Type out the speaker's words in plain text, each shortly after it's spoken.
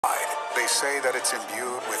They say that it's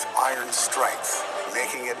imbued with iron strength,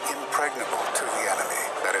 making it impregnable to the enemy.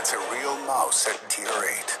 That it's a real mouse at tier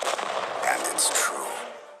 8. And it's true.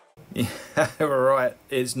 Yeah, right.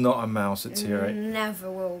 It's not a mouse at tier 8.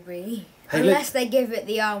 Never will be. Hey, unless they give it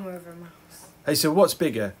the armour of a mouse. Hey, so what's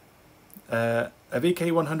bigger? A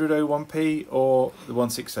VK168.01P or the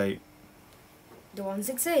 168? The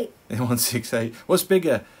 168. The 168. What's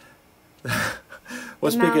bigger?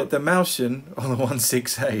 What's bigger, the Mouseian or the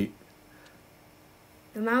 168?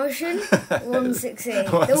 The Mouseian? 168.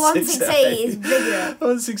 The 168 is bigger.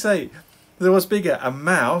 168. So what's bigger, a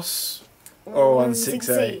mouse or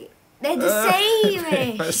 168? They're the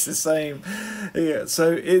same. It's the same. Yeah,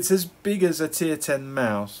 so it's as big as a tier 10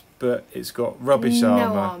 mouse, but it's got rubbish armour.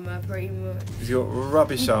 No armour, pretty much. It's got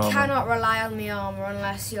rubbish armour. You cannot rely on the armour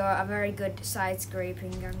unless you're a very good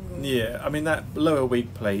side-scraping angle. Yeah, I mean, that lower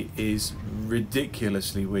weak plate is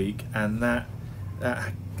ridiculously weak, and that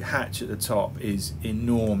hatch at the top is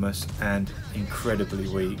enormous and incredibly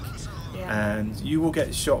weak. Yeah. And you will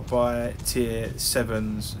get shot by tier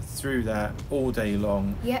 7s through that all day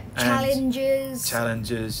long. Yep,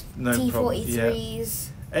 Challengers, no problem. T43s.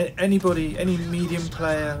 Yeah. Anybody, any medium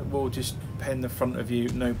player will just pen the front of you,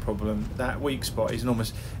 no problem. That weak spot is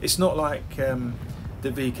enormous. It's not like the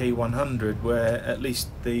VK100 where at least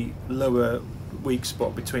the lower weak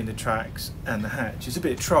spot between the tracks and the hatch is a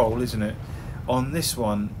bit troll, isn't it? On this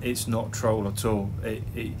one, it's not troll at all.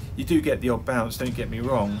 You do get the odd bounce, don't get me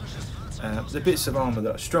wrong. The bits of armour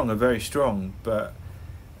that are strong are very strong, but...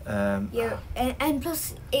 yeah, and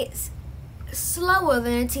plus it's slower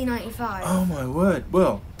than a T95. Oh my word.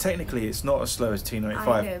 Well, technically it's not as slow as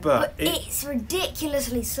T95, but it's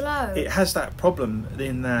ridiculously slow. It has that problem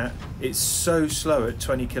in that it's so slow at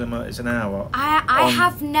 20 kilometres an hour.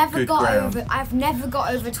 I've never got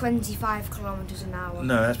over 25 kilometres an hour.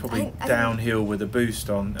 No, that's probably downhill with a boost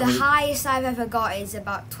on. The highest I've ever got is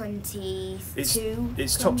about 22.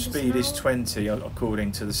 Its top speed is 20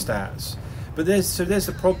 according to the stats. But there's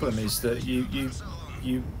the problem is that you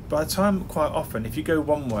by the time, quite often, if you go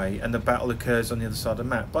one way and the battle occurs on the other side of the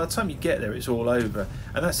map, by the time you get there it's all over,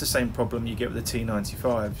 and that's the same problem you get with the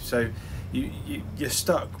T95. So you're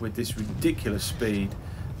stuck with this ridiculous speed.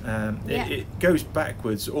 It goes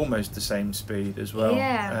backwards almost the same speed as well.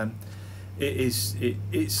 Yeah.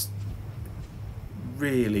 It's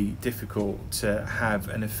really difficult to have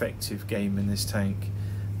an effective game in this tank.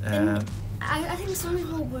 I think some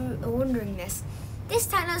people are wondering this. This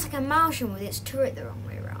tank looks like a Mouseian with its turret the wrong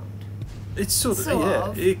way around. It's sort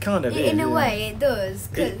of. It kind of is. In a way, it does.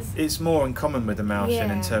 Cause it's more in common with the Mouseian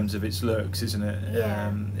in terms of its looks, isn't it?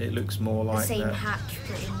 Yeah. It looks more like the same that. hatch,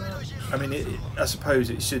 pretty much. I mean, I suppose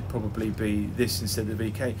it should probably be this instead of the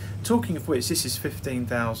VK. Talking of which, this is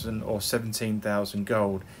 15,000 or 17,000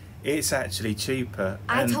 gold. It's actually cheaper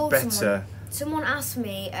and better. Someone asked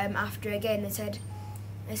me after a game. They said,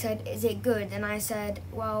 "Is it good?" And I said,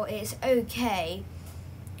 "Well, it's okay,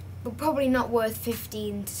 but probably not worth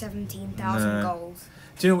 15 to 17,000 gold."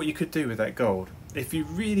 Do you know what you could do with that gold? If you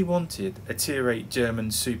really wanted a tier 8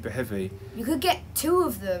 German super heavy, you could get 2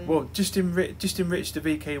 of them. Well, just enrich the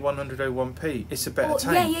VK100.01P. It's a better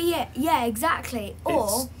tank. Yeah, exactly.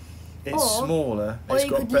 It's smaller. It's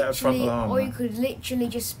got better frontal armour. Or you could literally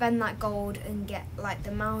just spend that gold and get like the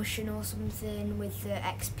Mouseian or something with the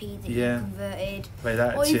XP that you converted. Play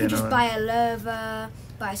that. Or you could just buy a Lerva,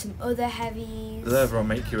 buy some other heavies. The Lerva will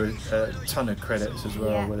make you a ton of credits as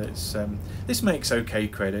well. With its this makes okay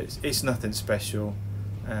credits. It's nothing special.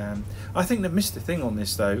 I think they missed the thing on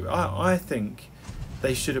this though. I think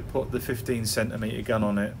they should have put the 15cm gun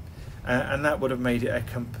on it. And that would have made it a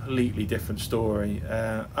completely different story.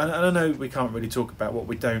 And I know we can't really talk about what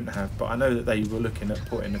we don't have, but I know that they were looking at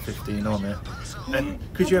putting a 15 on it. And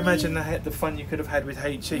could you imagine the fun you could have had with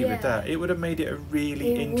HE with that? It would have made it a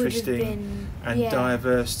really interesting and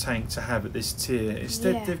diverse tank to have at this tier.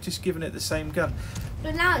 Instead, they've just given it the same gun.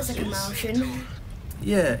 But now it's like a Mouseian.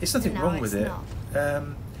 Yeah, it's nothing wrong with it.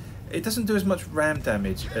 It doesn't do as much ram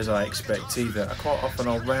damage as I expect either. Quite often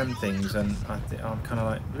I'll ram things and I'm kind of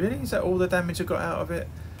like, really? Is that all the damage I got out of it?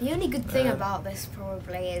 The only good thing about this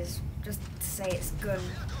probably is just to say it's gun.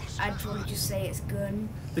 I'd probably just say it's gun.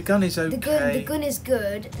 The gun is okay. The gun is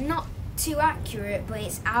good. Not too accurate, but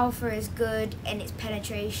its alpha is good and its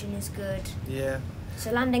penetration is good. Yeah.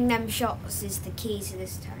 So landing them shots is the key to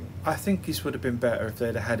this tank. I think this would have been better if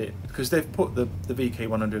they'd have had it, because they've put the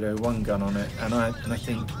VK100.01 gun on it, and I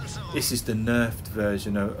think this is the nerfed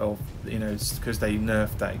version of because they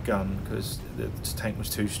nerfed that gun because the tank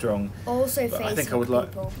was too strong. Also facing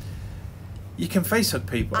people. You can face hug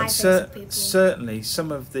people, I and face hug people. certainly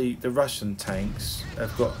some of the Russian tanks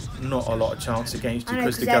have got not a lot of chance against you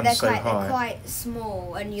because the they're gun's so quite, high. They're quite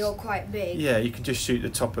small and you're quite big. Yeah, you can just shoot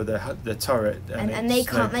the top of the turret, and they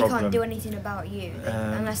can't no problem. do anything about you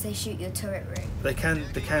unless they shoot your turret ring. They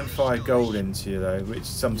can fire gold into you though, which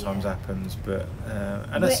sometimes happens. But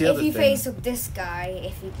and that's the other thing. If you face up this guy,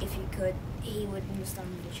 if you could, he wouldn't stand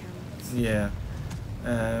a chance. Yeah,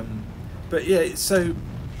 but yeah, so.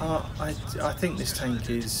 I think this tank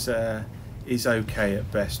is okay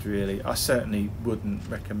at best, really. I certainly wouldn't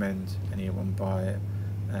recommend anyone buy it.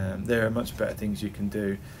 There are much better things you can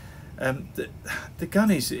do. The gun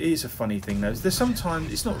is a funny thing though. There's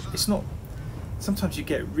sometimes it's not. Sometimes you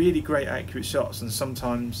get really great accurate shots, and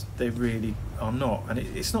sometimes they really are not. And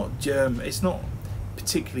it's not German. It's not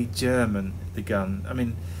particularly German. The gun. I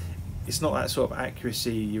mean, it's not that sort of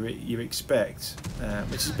accuracy you expect,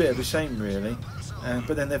 which is a bit of a shame, really.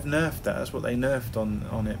 But then they've nerfed that. That's what they nerfed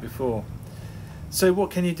on it before. So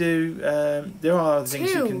what can you do? There are other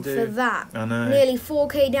things you can do. 2 for that. I know. Nearly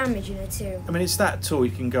 4k damage in a 2. I mean, it's that tall.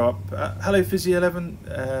 You can go up. Hello, Fizzy 11.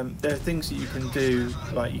 There are things that you can do,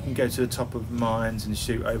 like you can go to the top of mines and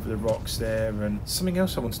shoot over the rocks there. And something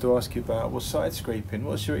else I wanted to ask you about was side scraping.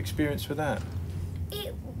 What's your experience with that?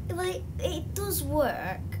 It does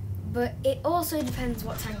work, but it also depends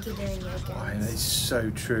what tank you're doing it against. Oh, it's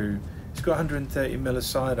so true. It's got 130mm of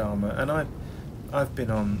side armour, and I've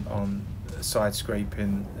been on side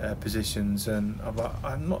scraping positions, and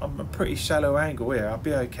I'm a pretty shallow angle here. I'll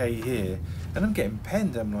be okay here, and I'm getting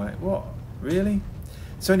penned. I'm like, what, really?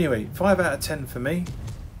 So anyway, 5 out of 10 for me.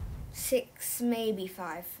 6, maybe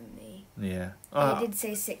 5 for me. Yeah. I did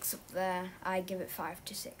say 6 up there. I give it 5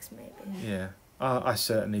 to 6 maybe. Yeah. I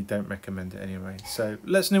certainly don't recommend it anyway. So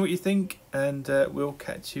let us know what you think, and we'll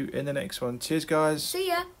catch you in the next one. Cheers, guys. See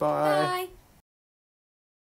ya. Bye. Bye.